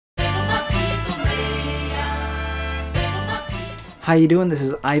How you doing? This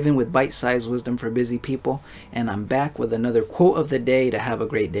is Ivan with Bitesize Wisdom for Busy People, and I'm back with another quote of the day to have a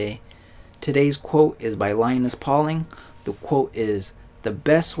great day. Today's quote is by Linus Pauling. The quote is, "The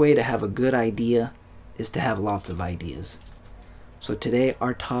best way to have a good idea is to have lots of ideas." So today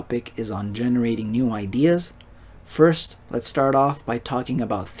our topic is on generating new ideas. First, let's start off by talking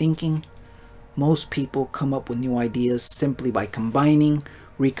about thinking. Most people come up with new ideas simply by combining,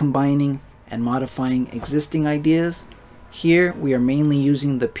 recombining, and modifying existing ideas. Here, we are mainly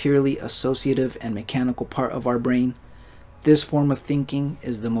using the purely associative and mechanical part of our brain. This form of thinking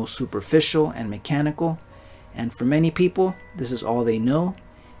is the most superficial and mechanical, and for many people, this is all they know.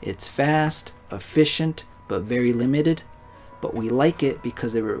 It's fast, efficient, but very limited, but we like it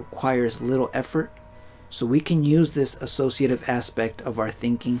because it requires little effort. So we can use this associative aspect of our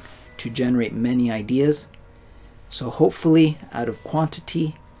thinking to generate many ideas. So hopefully, out of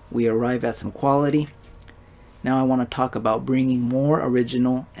quantity, we arrive at some quality. Now I want to talk about bringing more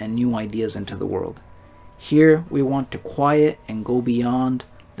original and new ideas into the world. Here we want to quiet and go beyond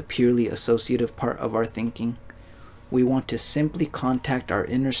the purely associative part of our thinking. We want to simply contact our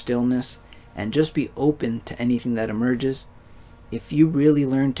inner stillness and just be open to anything that emerges. If you really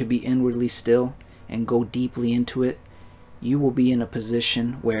learn to be inwardly still and go deeply into it, you will be in a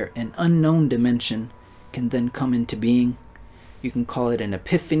position where an unknown dimension can then come into being. You can call it an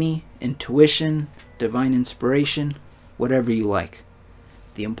epiphany, intuition, divine inspiration, whatever you like.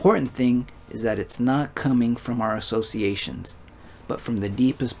 The important thing is that it's not coming from our associations, but from the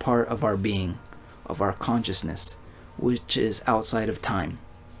deepest part of our being, of our consciousness, which is outside of time.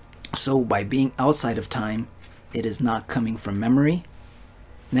 So by being outside of time, it is not coming from memory.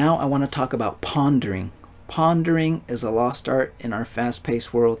 Now I want to talk about pondering. Pondering is a lost art in our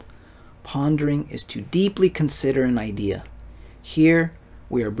fast-paced world. Pondering is to deeply consider an idea. Here,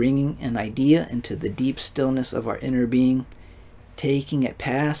 we are bringing an idea into the deep stillness of our inner being, taking it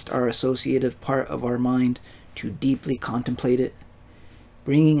past our associative part of our mind to deeply contemplate it.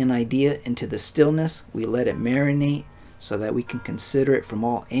 Bringing an idea into the stillness, we let it marinate so that we can consider it from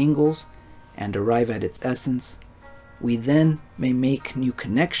all angles and arrive at its essence. We then may make new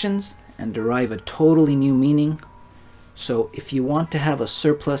connections and derive a totally new meaning. So if you want to have a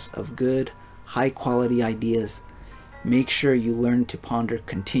surplus of good, high-quality ideas, make sure you learn to ponder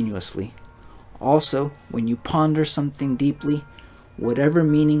continuously. Also, when you ponder something deeply, whatever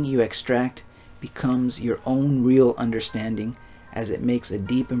meaning you extract becomes your own real understanding, as it makes a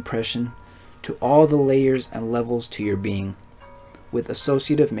deep impression to all the layers and levels to your being. With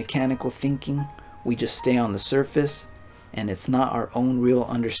associative mechanical thinking, we just stay on the surface, and it's not our own real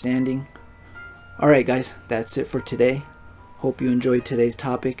understanding. Alright guys, that's it for today. Hope you enjoyed today's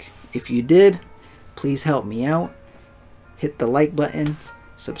topic. If you did, please help me out. Hit the like button,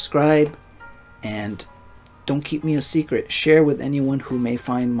 subscribe, and don't keep me a secret. Share with anyone who may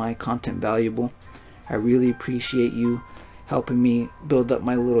find my content valuable. I really appreciate you helping me build up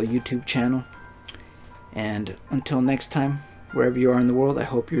my little YouTube channel. And until next time, wherever you are in the world, I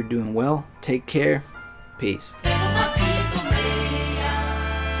hope you're doing well. Take care. Peace.